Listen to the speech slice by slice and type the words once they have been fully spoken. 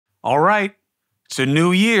All right, it's a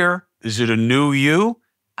new year. Is it a new you?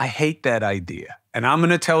 I hate that idea. And I'm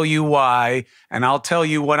going to tell you why, and I'll tell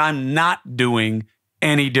you what I'm not doing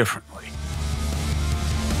any differently.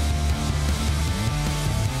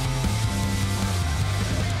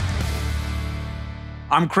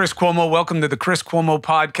 I'm Chris Cuomo. Welcome to the Chris Cuomo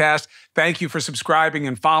podcast. Thank you for subscribing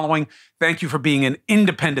and following. Thank you for being an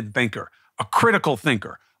independent thinker, a critical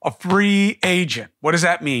thinker, a free agent. What does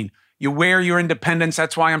that mean? You wear your independence.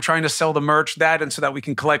 That's why I'm trying to sell the merch, and so that we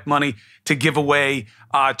can collect money to give away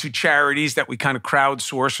to charities that we kind of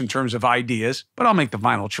crowdsource in terms of ideas. But I'll make the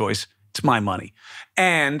final choice. It's my money.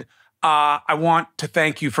 And I want to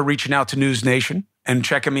thank you for reaching out to News Nation and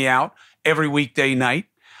checking me out every weekday night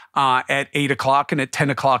at 8 o'clock and at 10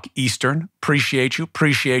 o'clock Eastern. Appreciate you.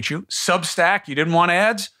 Substack, you didn't want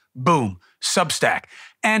ads? Boom, Substack.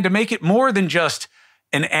 And to make it more than just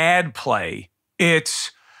an ad play, it's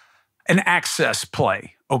an access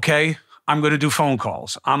play, okay? I'm going to do phone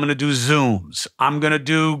calls. I'm going to do Zooms. I'm going to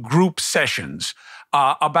do group sessions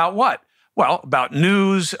about what? Well, about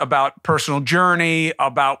news, about personal journey,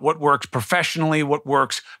 about what works professionally, what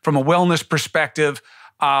works from a wellness perspective.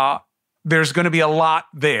 There's going to be a lot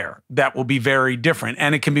there that will be very different,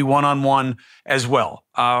 and it can be one-on-one as well.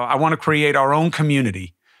 I want to create our own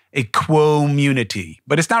community, a Cuomunity,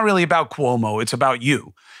 but it's not really about Cuomo. It's about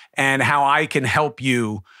you and how I can help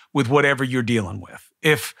you with whatever you're dealing with.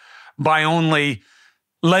 If by only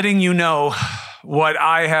letting you know what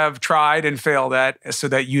I have tried and failed at so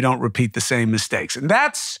that you don't repeat the same mistakes. And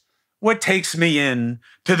that's what takes me in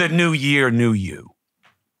to the new year, new you.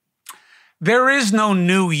 There is no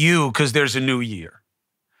new you because there's a new year.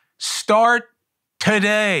 Start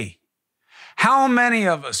today. How many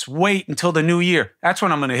of us wait until the new year? That's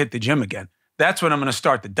when I'm going to hit the gym again. That's when I'm going to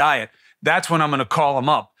start the diet. That's when I'm going to call them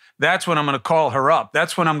up. That's when I'm going to call her up.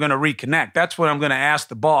 That's when I'm going to reconnect. That's when I'm going to ask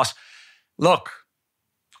the boss. Look,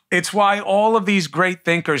 it's why all of these great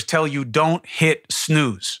thinkers tell you don't hit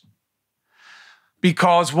snooze.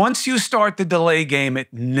 Because once you start the delay game, it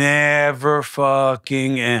never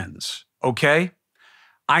fucking ends. Okay?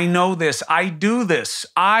 I know this. I do this.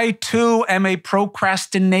 I too am a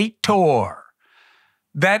procrastinator.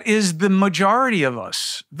 That is the majority of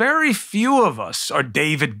us. Very few of us are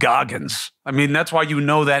David Goggins. I mean, that's why you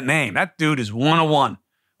know that name. That dude is 101,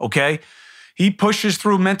 okay? He pushes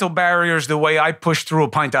through mental barriers the way I push through a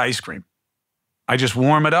pint of ice cream. I just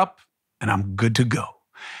warm it up and I'm good to go.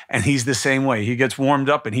 And he's the same way. He gets warmed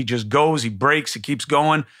up and he just goes, he breaks, he keeps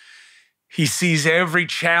going. He sees every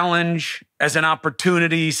challenge as an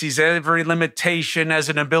opportunity. He sees every limitation as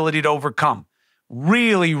an ability to overcome.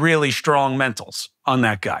 Really, really strong mentals on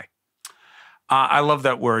that guy. I love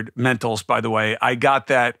that word, mentals, by the way. I got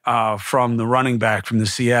that from the running back from the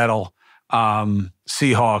Seattle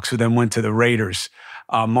Seahawks, who then went to the Raiders,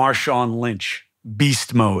 Marshawn Lynch,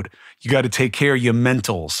 beast mode. You got to take care of your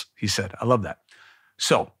mentals, he said. I love that.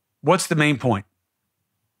 So what's the main point?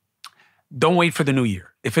 Don't wait for the new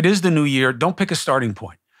year. If it is the new year, don't pick a starting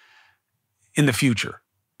point in the future.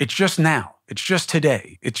 It's just now. It's just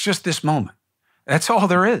today. It's just this moment. That's all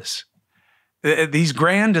there is. These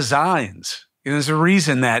grand designs, there's a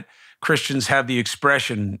reason that Christians have the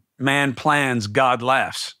expression, man plans, God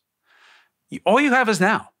laughs. All you have is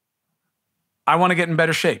now. I want to get in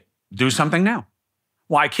better shape. Do something now.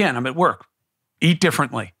 Well, I can't. I'm at work. Eat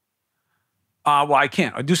differently. Well, I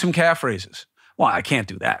can't. I'll do some calf raises. Well, I can't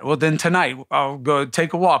do that. Well, then tonight I'll go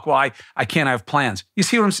take a walk. Well, I can't have plans. You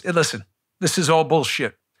see what I'm saying? Listen, this is all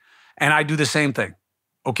bullshit. And I do the same thing,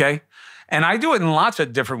 okay? And I do it in lots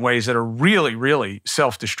of different ways that are really, really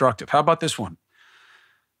self-destructive. How about this one?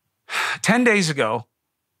 10 days ago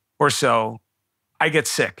or so, I get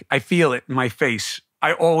sick. I feel it in my face.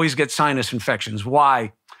 I always get sinus infections.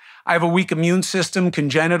 Why? I have a weak immune system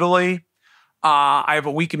congenitally. I have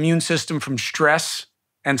a weak immune system from stress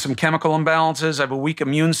and some chemical imbalances. I have a weak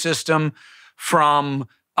immune system from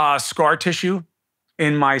scar tissue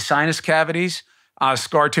in my sinus cavities.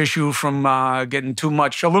 Scar tissue from getting too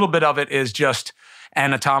much. A little bit of it is just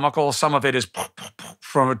anatomical. Some of it is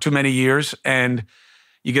from too many years, and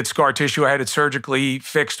you get scar tissue. I had it surgically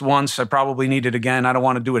fixed once. I probably need it again. I don't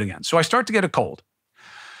want to do it again. So I start to get a cold,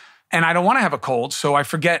 and I don't want to have a cold, so I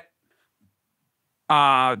forget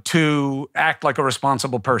to act like a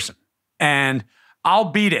responsible person, and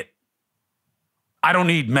I'll beat it. I don't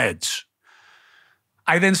need meds.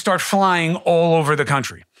 I then start flying all over the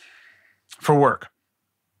country for work.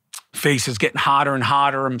 Face is getting hotter and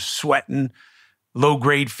hotter. I'm sweating,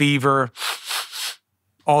 low-grade fever,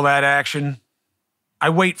 all that action. I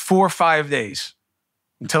wait 4 or 5 days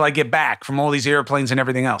until I get back from all these airplanes and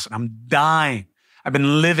everything else, and I'm dying. I've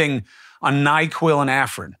been living on NyQuil and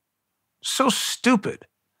Afrin. So stupid.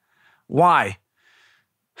 Why?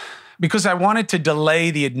 Because I wanted to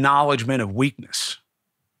delay the acknowledgement of weakness.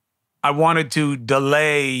 I wanted to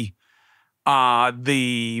delay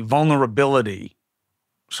the vulnerability.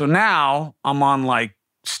 So now I'm on like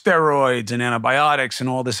steroids and antibiotics and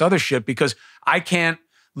all this other shit because I can't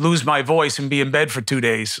lose my voice and be in bed for 2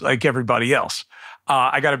 days like everybody else.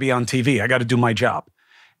 I got to be on TV. I got to do my job.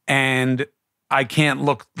 And I can't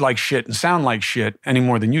look like shit and sound like shit any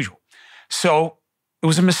more than usual. So it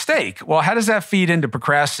was a mistake. Well, how does that feed into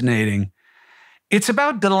procrastinating? It's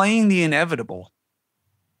about delaying the inevitable.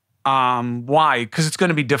 Why? Because it's going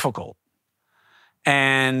to be difficult.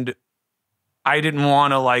 And I didn't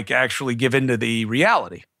want to like actually give into the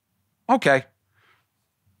reality. Okay.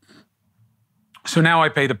 So now I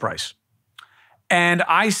pay the price. And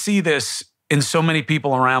I see this in so many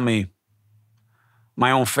people around me,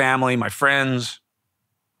 my own family, my friends.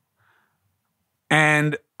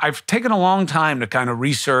 And I've taken a long time to kind of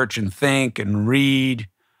research and think and read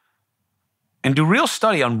and do real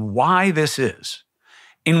study on why this is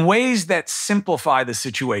in ways that simplify the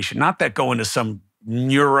situation, not that go into some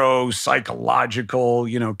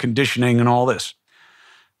neuropsychological, conditioning and all this.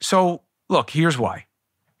 So look, here's why.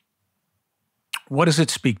 What does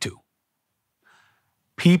it speak to?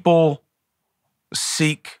 People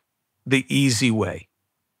seek the easy way.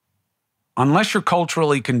 Unless you're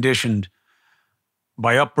culturally conditioned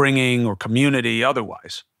by upbringing or community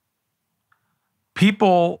otherwise,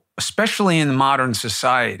 people, especially in modern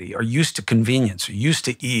society, are used to convenience, are used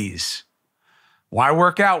to ease. Why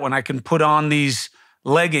work out when I can put on these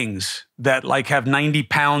leggings that like have 90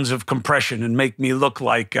 pounds of compression and make me look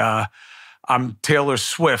like I'm Taylor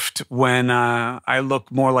Swift when I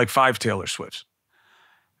look more like 5 Taylor Swifts?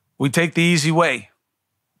 We take the easy way.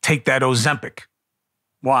 Take that Ozempic.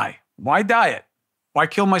 Why? Why diet? Why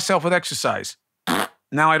kill myself with exercise?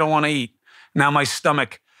 Now I don't want to eat. Now my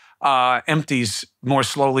stomach empties more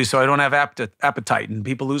slowly so I don't have appetite and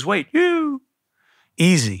people lose weight.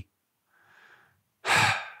 Easy.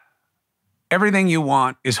 Everything you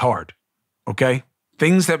want is hard, okay?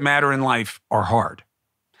 Things that matter in life are hard.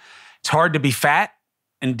 It's hard to be fat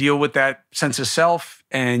and deal with that sense of self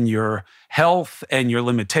and your health and your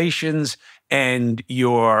limitations and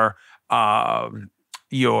your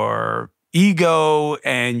ego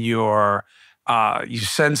and your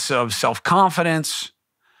sense of self-confidence.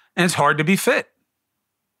 And it's hard to be fit.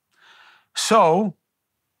 So,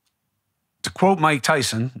 to quote Mike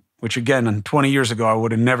Tyson, which again, 20 years ago, I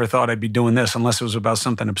would have never thought I'd be doing this unless it was about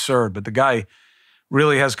something absurd. But the guy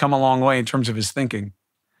really has come a long way in terms of his thinking.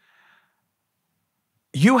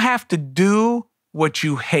 You have to do what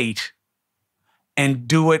you hate and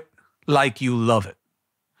do it like you love it.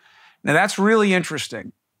 Now, that's really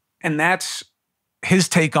interesting. And that's his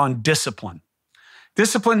take on discipline.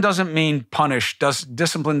 Discipline doesn't mean punish.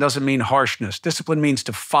 Discipline doesn't mean harshness. Discipline means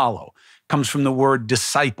to follow. It comes from the word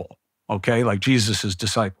disciple, okay? Like Jesus'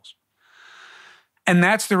 disciples. And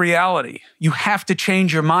that's the reality. You have to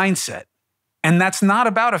change your mindset. And that's not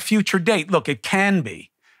about a future date. Look, it can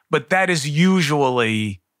be, but that is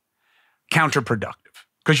usually counterproductive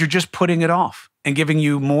because you're just putting it off and giving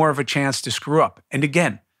you more of a chance to screw up. And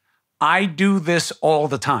again, I do this all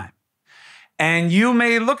the time. And you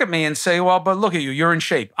may look at me and say, well, but look at you, you're in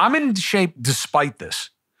shape. I'm in shape despite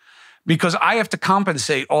this because I have to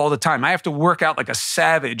compensate all the time. I have to work out like a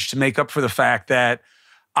savage to make up for the fact that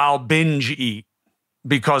I'll binge eat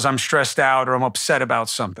because I'm stressed out or I'm upset about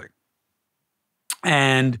something.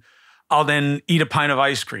 And I'll then eat a pint of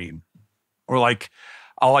ice cream or like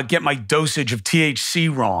I'll get my dosage of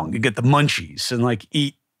THC wrong and get the munchies and like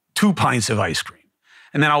eat 2 pints of ice cream.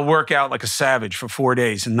 And then I'll work out like a savage for 4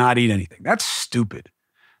 days and not eat anything. That's stupid,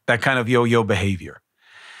 that kind of yo-yo behavior.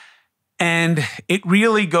 And it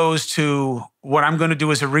really goes to what I'm going to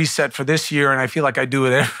do as a reset for this year. And I feel like I do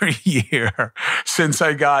it every year since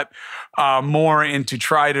I got more into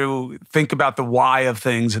try to think about the why of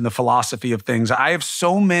things and the philosophy of things. I have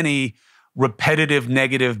so many repetitive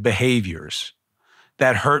negative behaviors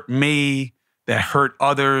that hurt me, that hurt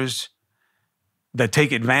others, that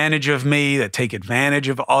take advantage of me, that take advantage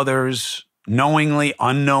of others, knowingly,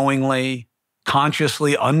 unknowingly,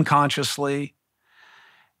 consciously, unconsciously.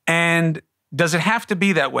 And does it have to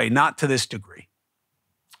be that way? Not to this degree.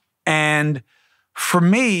 And for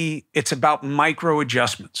me, it's about micro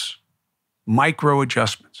adjustments. Micro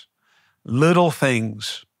adjustments. Little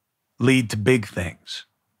things lead to big things.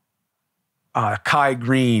 Kai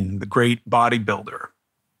Greene, the great bodybuilder,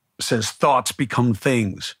 says thoughts become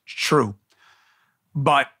things. It's true.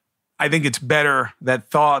 But I think it's better that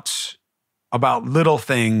thoughts about little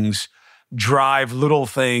things drive little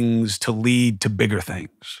things to lead to bigger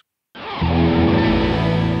things.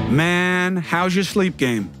 Man, how's your sleep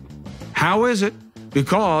game? How is it?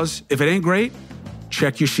 Because if it ain't great,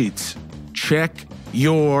 check your sheets. Check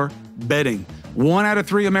your bedding. 1 out of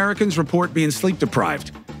 3 Americans report being sleep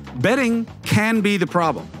deprived. Bedding can be the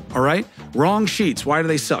problem, all right? Wrong sheets. Why do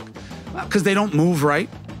they suck? Because they don't move right.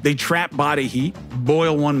 They trap body heat,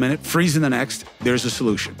 boil 1 minute, freeze in the next. There's a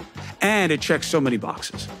solution. And it checks so many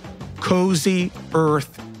boxes. Cozy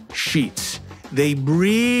Earth sheets. They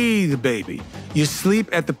breathe, baby. You sleep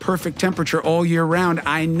at the perfect temperature all year round.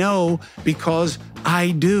 I know because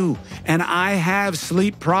I do. And I have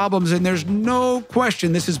sleep problems, and there's no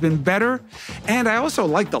question this has been better. And I also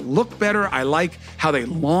like the look better. I like how they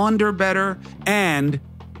launder better. And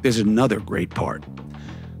there's another great part.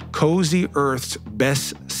 Cozy Earth's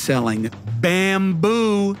best-selling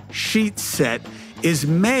bamboo sheet set is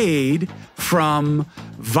made from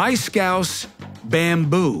viscose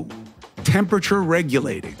bamboo. Temperature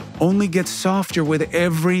regulating, only gets softer with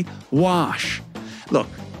every wash. Look,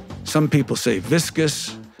 some people say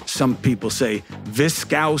viscous, some people say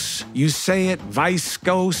viscose. You say it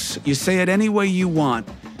viscose, you say it any way you want.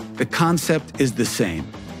 The concept is the same.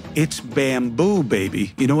 It's bamboo,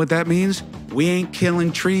 baby. You know what that means? We ain't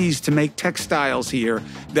killing trees to make textiles here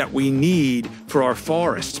that we need for our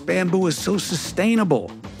forests. Bamboo is so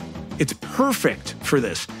sustainable. It's perfect for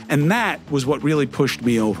this. And that was what really pushed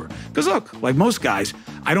me over. Because look, like most guys,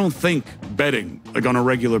 I don't think bedding like on a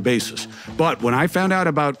regular basis. But when I found out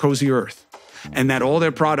about Cozy Earth and that all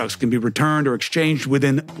their products can be returned or exchanged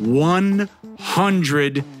within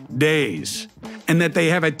 100 days, and that they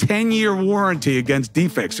have a 10-year warranty against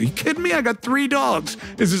defects. Are you kidding me? I got 3 dogs.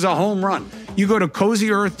 This is a home run. You go to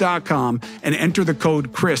CozyEarth.com and enter the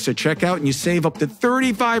code Chris at checkout, and you save up to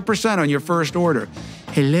 35% on your first order.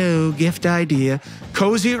 Hello, gift idea.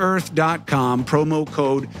 CozyEarth.com, promo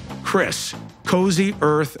code Chris.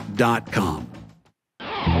 CozyEarth.com.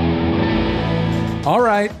 All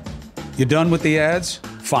right, you done with the ads?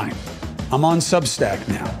 Fine. I'm on Substack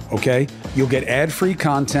now, okay? You'll get ad-free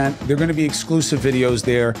content. There are going to be exclusive videos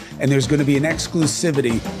there, and there's going to be an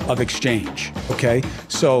exclusivity of exchange, okay?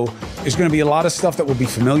 So there's going to be a lot of stuff that will be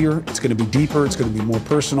familiar. It's going to be deeper. It's going to be more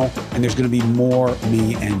personal, and there's going to be more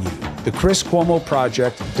me and you. The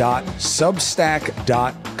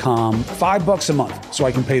ChrisCuomoProject.substack.com, $5 a month so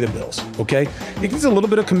I can pay the bills, okay? It gets a little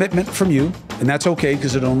bit of commitment from you, and that's okay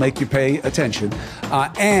because it'll make you pay attention.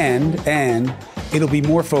 And it'll be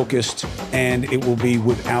more focused, and it will be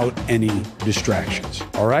without any distractions,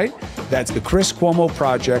 all right? That's the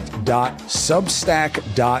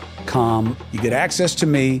ChrisCuomoProject.substack.com. You get access to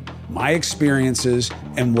me, my experiences,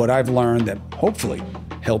 and what I've learned that hopefully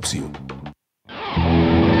helps you.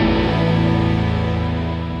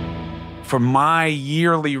 For my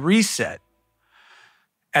yearly reset,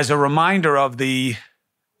 as a reminder of you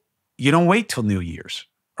don't wait till New Year's,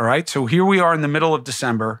 all right? So here we are in the middle of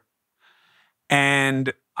December,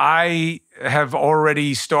 and I have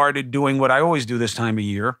already started doing what I always do this time of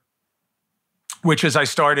year, which is I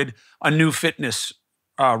started a new fitness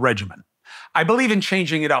regimen. I believe in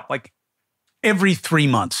changing it up like every 3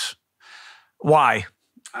 months. Why?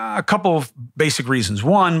 A couple of basic reasons.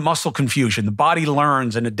 One, muscle confusion. The body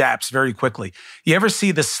learns and adapts very quickly. You ever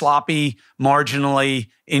see the sloppy, marginally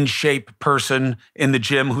in shape person in the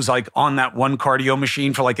gym who's like on that one cardio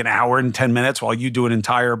machine for like an hour and 10 minutes while you do an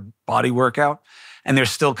entire body workout, and they're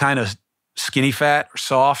still kind of skinny fat or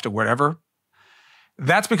soft or whatever?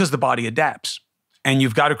 That's because the body adapts, and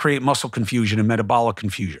you've got to create muscle confusion and metabolic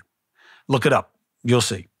confusion. Look it up. You'll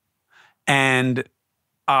see. And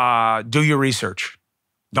do your research.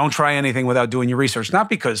 Don't try anything without doing your research. Not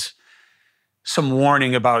because some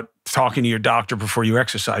warning about talking to your doctor before you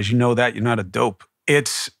exercise. You know that. You're not a dope.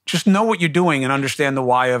 It's just know what you're doing and understand the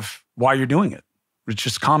why you're doing it. It's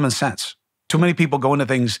just common sense. Too many people go into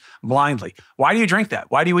things blindly. Why do you drink that?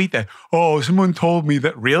 Why do you eat that? Oh, someone told me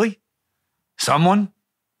that. Really? Someone?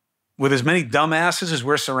 With as many dumbasses as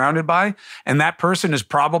we're surrounded by? And that person is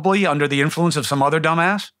probably under the influence of some other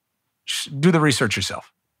dumbass? Just do the research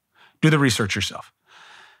yourself. Do the research yourself.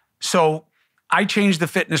 So I change the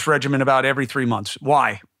fitness regimen about every 3 months.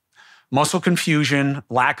 Why? Muscle confusion,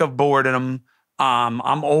 lack of boredom.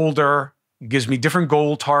 I'm older, gives me different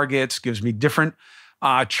goal targets, gives me different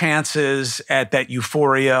chances at that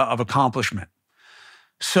euphoria of accomplishment.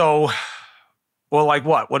 So, well, like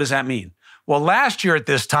what? What does that mean? Well, last year at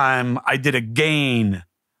this time, I did a gain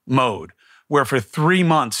mode where for 3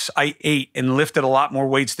 months I ate and lifted a lot more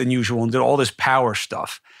weights than usual and did all this power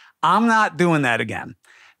stuff. I'm not doing that again.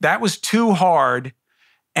 That was too hard,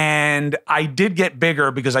 and I did get bigger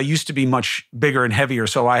because I used to be much bigger and heavier,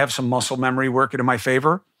 so I have some muscle memory working in my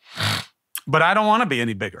favor, but I don't want to be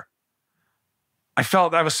any bigger. I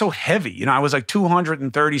felt I was so heavy. You know, I was like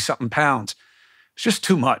 230 something pounds. It's just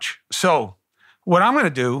too much. So what I'm going to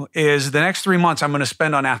do is the next 3 months I'm going to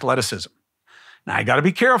spend on athleticism. Now I got to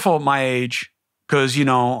be careful at my age because, you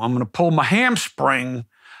know, I'm going to pull my hamstring,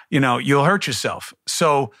 you know, you'll hurt yourself.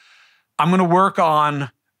 So I'm going to work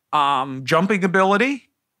on jumping ability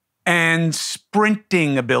and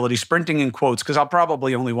sprinting ability, sprinting in quotes, because I'll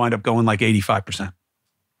probably only wind up going like 85%.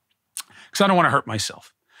 Because I don't want to hurt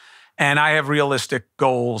myself. And I have realistic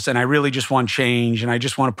goals and I really just want change and I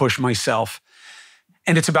just want to push myself.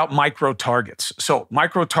 And it's about micro targets. So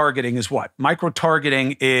micro targeting is what? Micro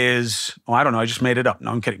targeting is, oh, I don't know, I just made it up.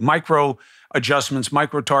 No, I'm kidding. Micro adjustments,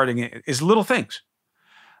 micro targeting is little things.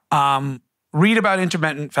 Read about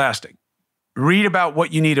intermittent fasting. Read about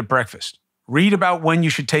what you need at breakfast. Read about when you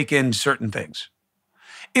should take in certain things.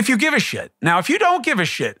 If you give a shit. Now, if you don't give a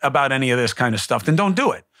shit about any of this kind of stuff, then don't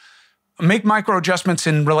do it. Make micro adjustments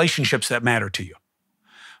in relationships that matter to you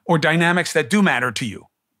or dynamics that do matter to you.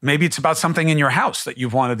 Maybe it's about something in your house that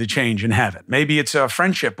you've wanted to change and haven't. Maybe it's a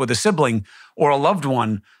friendship with a sibling or a loved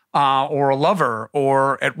one or a lover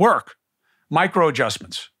or at work. Micro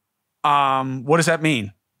adjustments. What does that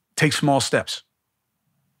mean? Take small steps.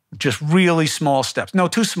 Just really small steps. No,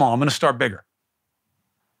 too small. I'm going to start bigger.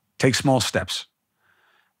 Take small steps.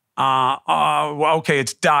 Okay,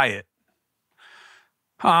 it's diet.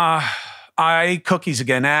 I ate cookies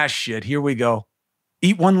again. Ah, shit. Here we go.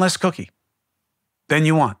 Eat one less cookie than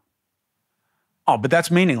you want. Oh, but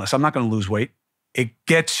that's meaningless. I'm not going to lose weight. It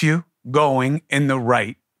gets you going in the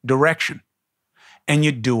right direction. And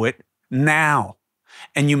you do it now.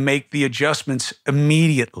 And you make the adjustments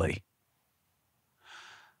immediately.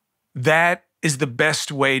 That is the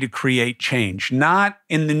best way to create change. Not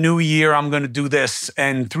in the new year, I'm going to do this,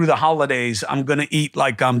 and through the holidays, I'm going to eat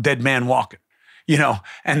like I'm dead man walking, you know,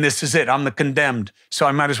 and this is it. I'm the condemned, so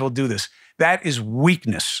I might as well do this. That is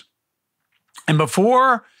weakness. And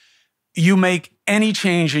before you make any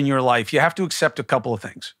change in your life, you have to accept a couple of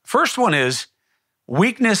things. First one is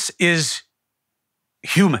weakness is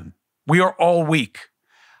human. We are all weak.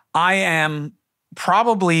 I am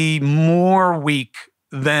probably more weak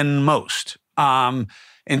than most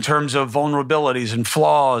in terms of vulnerabilities and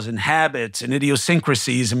flaws and habits and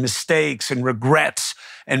idiosyncrasies and mistakes and regrets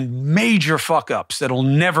and major fuck-ups that'll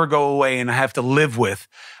never go away and I have to live with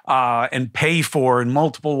and pay for in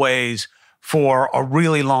multiple ways for a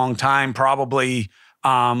really long time, probably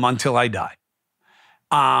until I die.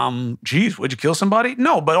 Geez, would you kill somebody?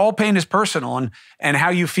 No, but all pain is personal and how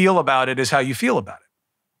you feel about it is how you feel about it.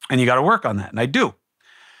 And you got to work on that, and I do.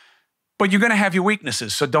 But you're going to have your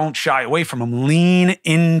weaknesses, so don't shy away from them. Lean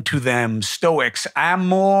into them. Stoics,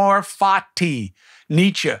 amor fati.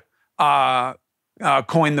 Nietzsche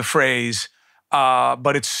coined the phrase,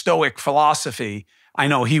 but it's Stoic philosophy. I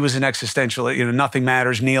know he was an existentialist, you know, nothing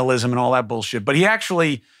matters, nihilism and all that bullshit, but he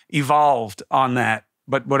actually evolved on that.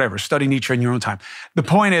 But whatever, study Nietzsche in your own time. The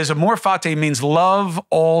point is, amor fati means love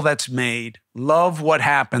all that's made. Love what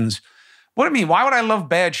happens. What do I mean? Why would I love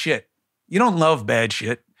bad shit? You don't love bad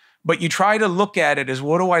shit. But you try to look at it as,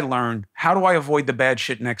 what do I learn? How do I avoid the bad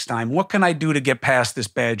shit next time? What can I do to get past this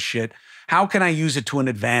bad shit? How can I use it to an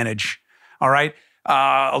advantage? All right.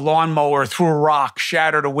 A lawnmower threw a rock,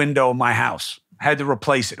 shattered a window in my house. Had to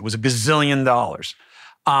replace it. It was $1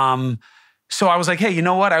 gazillion. So I was like, hey, you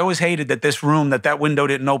know what? I always hated that this room, that window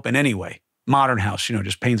didn't open anyway. Modern house, you know,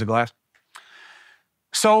 just panes of glass.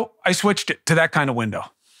 So I switched it to that kind of window.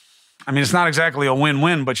 I mean, it's not exactly a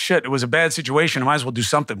win-win, but shit, it was a bad situation. I might as well do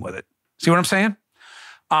something with it. See what I'm saying?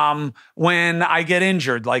 When I get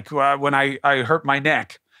injured, like when I hurt my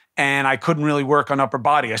neck and I couldn't really work on upper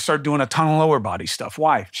body, I started doing a ton of lower body stuff.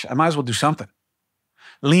 Why? I might as well do something.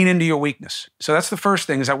 Lean into your weakness. So that's the first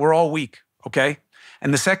thing, is that we're all weak, okay?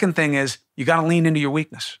 And the second thing is you got to lean into your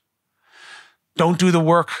weakness. Don't do the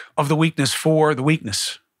work of the weakness for the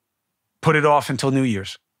weakness. Put it off until New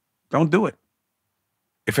Year's. Don't do it.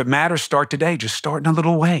 If it matters, start today. Just start in a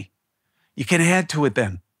little way. You can add to it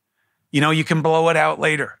then. You know, you can blow it out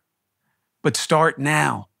later. But start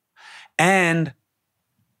now. And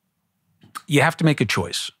you have to make a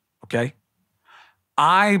choice, okay?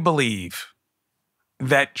 I believe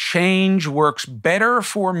that change works better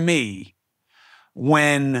for me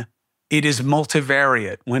when it is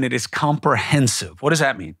multivariate, when it is comprehensive. What does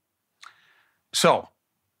that mean? So,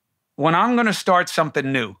 when I'm going to start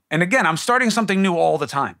something new, and again, I'm starting something new all the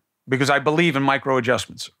time because I believe in micro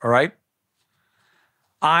adjustments, all right?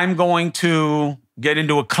 I'm going to get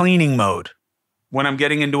into a cleaning mode when I'm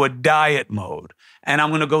getting into a diet mode, and I'm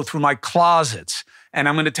going to go through my closets and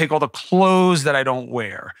I'm going to take all the clothes that I don't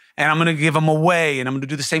wear, and I'm going to give them away, and I'm going to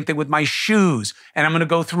do the same thing with my shoes, and I'm going to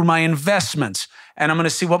go through my investments, and I'm going to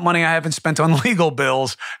see what money I haven't spent on legal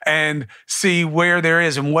bills and see where there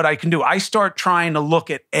is and what I can do. I start trying to look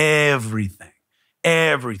at everything.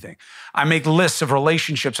 I make lists of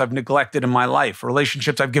relationships I've neglected in my life,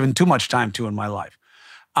 relationships I've given too much time to in my life.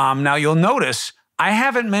 Now, you'll notice I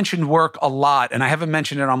haven't mentioned work a lot, and I haven't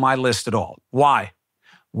mentioned it on my list at all. Why?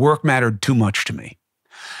 Work mattered too much to me.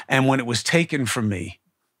 And when it was taken from me,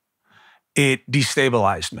 it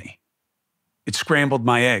destabilized me. It scrambled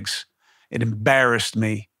my eggs. It embarrassed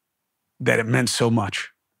me that it meant so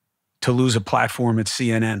much to lose a platform at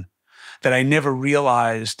CNN, that I never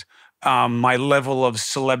realized my level of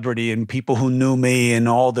celebrity and people who knew me and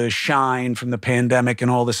all the shine from the pandemic and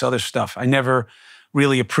all this other stuff. I never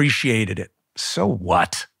really appreciated it. So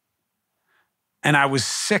what? And I was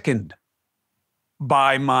sickened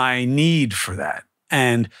by my need for that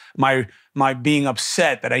and my being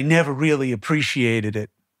upset that I never really appreciated it.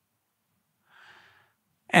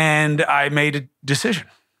 And I made a decision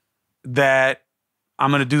that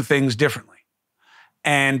I'm going to do things differently.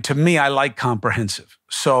 And to me, I like comprehensive.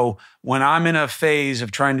 So when I'm in a phase of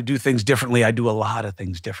trying to do things differently, I do a lot of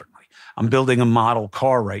things differently. I'm building a model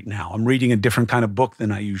car right now. I'm reading a different kind of book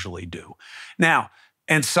than I usually do. Now,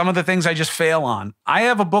 and some of the things I just fail on. I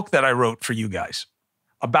have a book that I wrote for you guys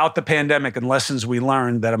about the pandemic and lessons we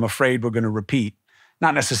learned that I'm afraid we're going to repeat.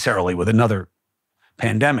 Not necessarily with another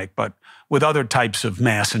pandemic, but with other types of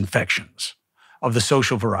mass infections of the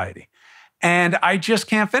social variety. And I just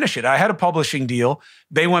can't finish it. I had a publishing deal.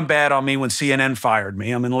 They went bad on me when CNN fired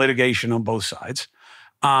me. I'm in litigation on both sides.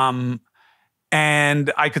 And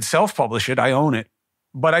I could self-publish it. I own it.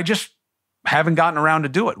 But I just haven't gotten around to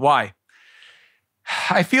do it. Why?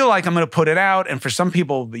 I feel like I'm going to put it out, and for some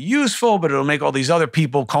people it'll be useful, but it'll make all these other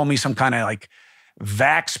people call me some kind of like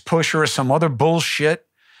vax pusher or some other bullshit.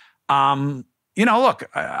 Look,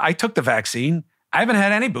 I took the vaccine. I haven't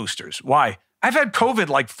had any boosters. Why? I've had COVID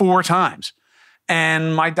like 4 times,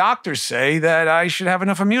 and my doctors say that I should have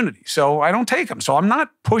enough immunity, so I don't take them. So I'm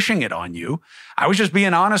not pushing it on you. I was just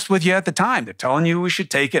being honest with you at the time. They're telling you we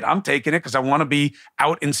should take it. I'm taking it because I want to be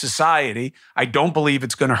out in society. I don't believe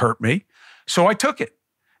it's going to hurt me. So I took it.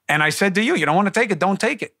 And I said to you, you don't want to take it, don't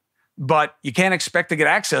take it. But you can't expect to get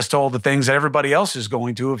access to all the things that everybody else is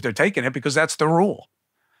going to if they're taking it, because that's the rule.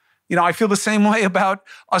 I feel the same way about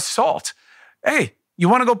assault. Hey, you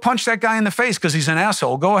want to go punch that guy in the face because he's an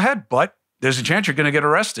asshole, go ahead. But there's a chance you're going to get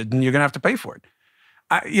arrested and you're going to have to pay for it.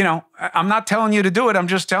 I'm not telling you to do it. I'm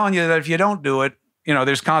just telling you that if you don't do it,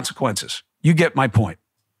 there's consequences. You get my point.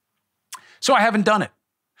 So I haven't done it.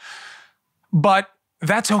 But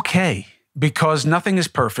that's okay, because nothing is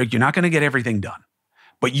perfect. You're not going to get everything done.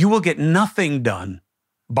 But you will get nothing done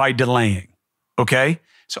by delaying, okay?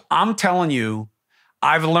 So I'm telling you,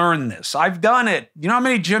 I've learned this. I've done it. You know how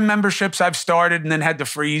many gym memberships I've started and then had to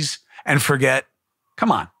freeze and forget?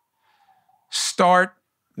 Come on. Start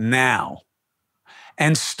now.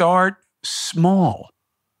 And start small.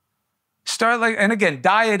 And again,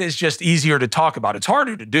 diet is just easier to talk about. It's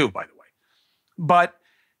harder to do, by the way. But,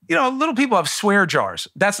 little people have swear jars.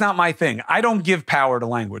 That's not my thing. I don't give power to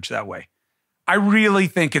language that way. I really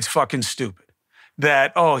think it's fucking stupid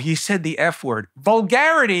that, he said the F word.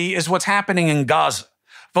 Vulgarity is what's happening in Gaza.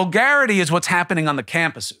 Vulgarity is what's happening on the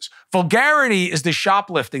campuses. Vulgarity is the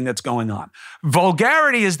shoplifting that's going on.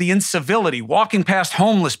 Vulgarity is the incivility, walking past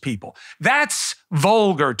homeless people. That's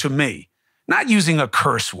vulgar to me, not using a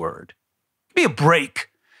curse word. Give me a break.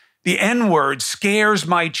 The N-word scares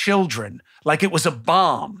my children like it was a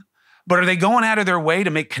bomb. But are they going out of their way to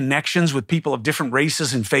make connections with people of different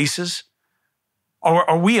races and faces? Or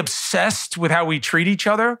are we obsessed with how we treat each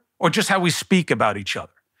other, or just how we speak about each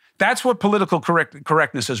other? That's what political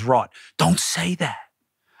correctness has wrought. Don't say that.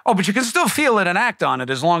 Oh, but you can still feel it and act on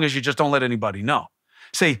it as long as you just don't let anybody know.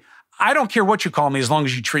 See, I don't care what you call me as long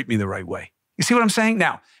as you treat me the right way. You see what I'm saying?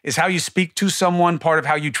 Now, is how you speak to someone part of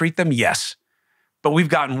how you treat them? Yes. But we've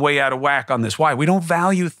gotten way out of whack on this. Why? We don't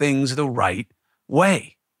value things the right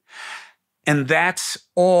way. And that's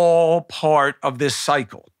all part of this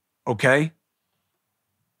cycle, okay?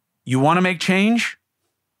 You want to make change?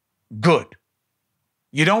 Good.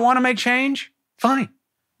 You don't want to make change? Fine.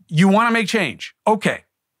 You want to make change? Okay.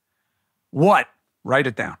 What? Write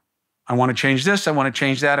it down. I want to change this. I want to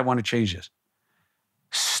change that. I want to change this.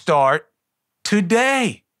 Start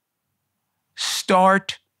today.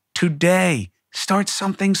 Start today. Start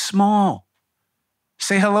something small.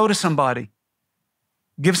 Say hello to somebody.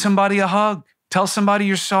 Give somebody a hug. Tell somebody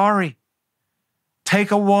you're sorry.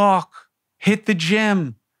 Take a walk. Hit the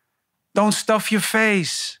gym. Don't stuff your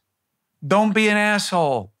face. Don't be an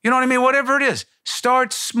asshole. You know what I mean? Whatever it is,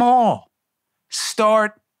 start small.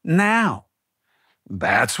 Start now.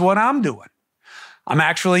 That's what I'm doing. I'm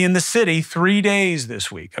actually in the city 3 days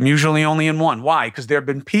this week. I'm usually only in one. Why? Because there have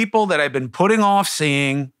been people that I've been putting off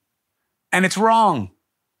seeing, and it's wrong.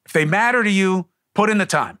 If they matter to you, put in the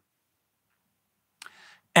time.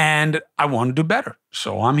 And I want to do better,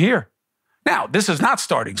 so I'm here. Now, this is not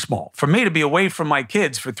starting small. For me to be away from my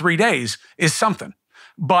kids for 3 days is something.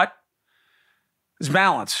 But it's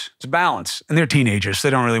balance. It's balance. And they're teenagers. So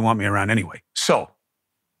they don't really want me around anyway. So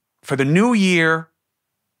for the new year,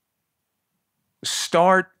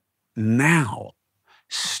 start now.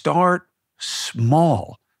 Start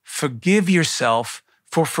small. Forgive yourself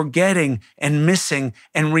for forgetting and missing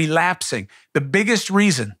and relapsing. The biggest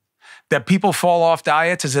reason that people fall off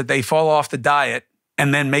diets is that they fall off the diet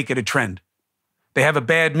and then make it a trend. They have a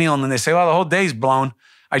bad meal and then they say, well, the whole day's blown.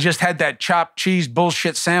 I just had that chopped cheese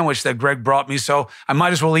bullshit sandwich that Greg brought me, so I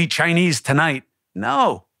might as well eat Chinese tonight.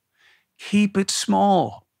 No, keep it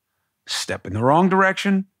small. Step in the wrong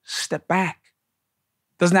direction, step back.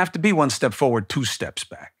 Doesn't have to be 1 step forward, 2 steps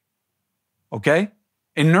back. Okay?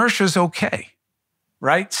 Inertia's okay,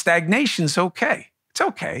 right? Stagnation's okay. It's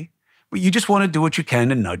okay. But you just want to do what you can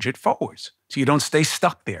to nudge it forwards so you don't stay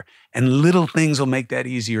stuck there. And little things will make that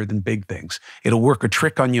easier than big things. It'll work a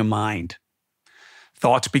trick on your mind.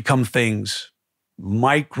 Thoughts become things.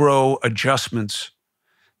 Micro adjustments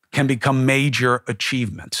can become major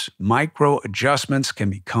achievements. Micro adjustments can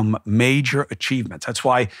become major achievements. That's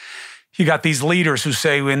why you got these leaders who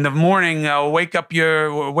say in the morning, wake up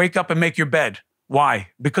and make your bed. Why?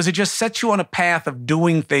 Because it just sets you on a path of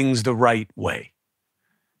doing things the right way.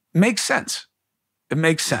 Makes sense. It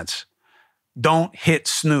makes sense. Don't hit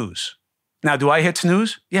snooze. Now, do I hit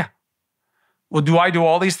snooze? Yeah. Well, do I do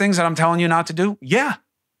all these things that I'm telling you not to do? Yeah.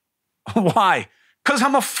 Why? Because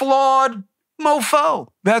I'm a flawed mofo.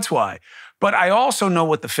 That's why. But I also know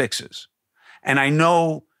what the fix is. And I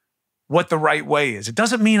know what the right way is. It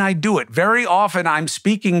doesn't mean I do it. Very often I'm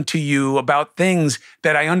speaking to you about things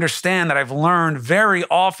that I understand, that I've learned very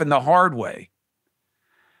often the hard way.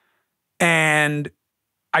 And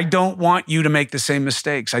I don't want you to make the same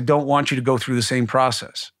mistakes. I don't want you to go through the same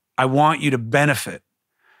process. I want you to benefit.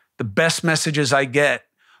 The best messages I get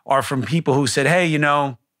are from people who said, hey,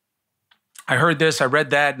 I heard this, I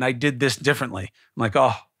read that, and I did this differently. I'm like,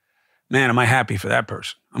 oh, man, am I happy for that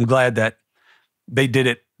person. I'm glad that they did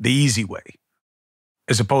it the easy way,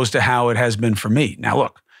 as opposed to how it has been for me. Now,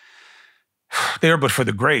 look, but for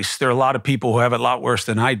the grace, there are a lot of people who have it a lot worse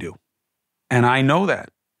than I do. And I know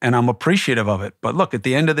that, and I'm appreciative of it. But look, at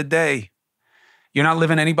the end of the day, you're not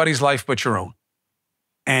living anybody's life but your own.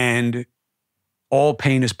 And all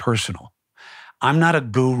pain is personal. I'm not a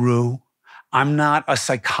guru. I'm not a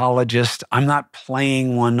psychologist. I'm not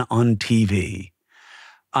playing one on TV.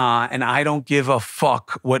 And I don't give a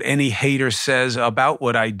fuck what any hater says about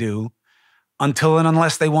what I do until and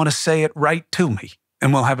unless they want to say it right to me.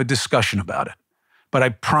 And we'll have a discussion about it. But I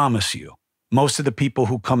promise you, most of the people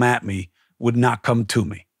who come at me would not come to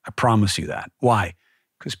me. I promise you that. Why?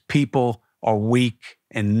 Because people are weak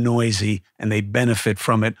and noisy and they benefit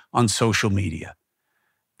from it on social media.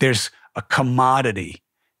 There's a commodity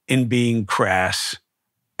in being crass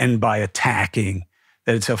and by attacking,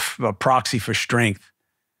 that it's a proxy for strength,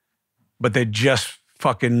 but they're just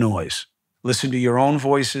fucking noise. Listen to your own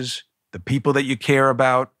voices, the people that you care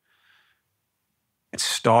about, and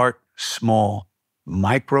start small.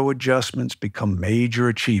 Micro adjustments become major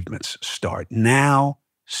achievements. Start now,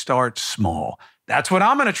 start small. That's what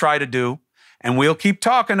I'm going to try to do. And we'll keep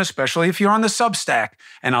talking, especially if you're on the Substack.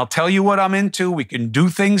 And I'll tell you what I'm into. We can do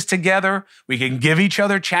things together. We can give each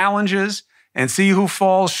other challenges and see who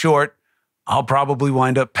falls short. I'll probably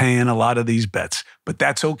wind up paying a lot of these bets, but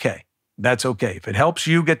that's okay. That's okay. If it helps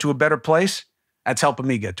you get to a better place, that's helping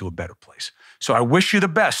me get to a better place. So I wish you the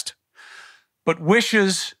best, but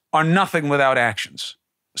wishes are nothing without actions.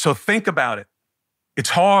 So think about it.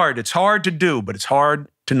 It's hard. It's hard to do, but it's hard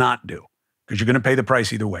to not do because you're going to pay the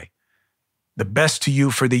price either way. The best to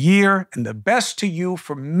you for the year and the best to you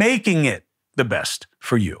for making it the best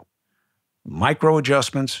for you. Micro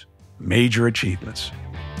adjustments, major achievements.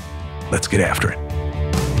 Let's get after it.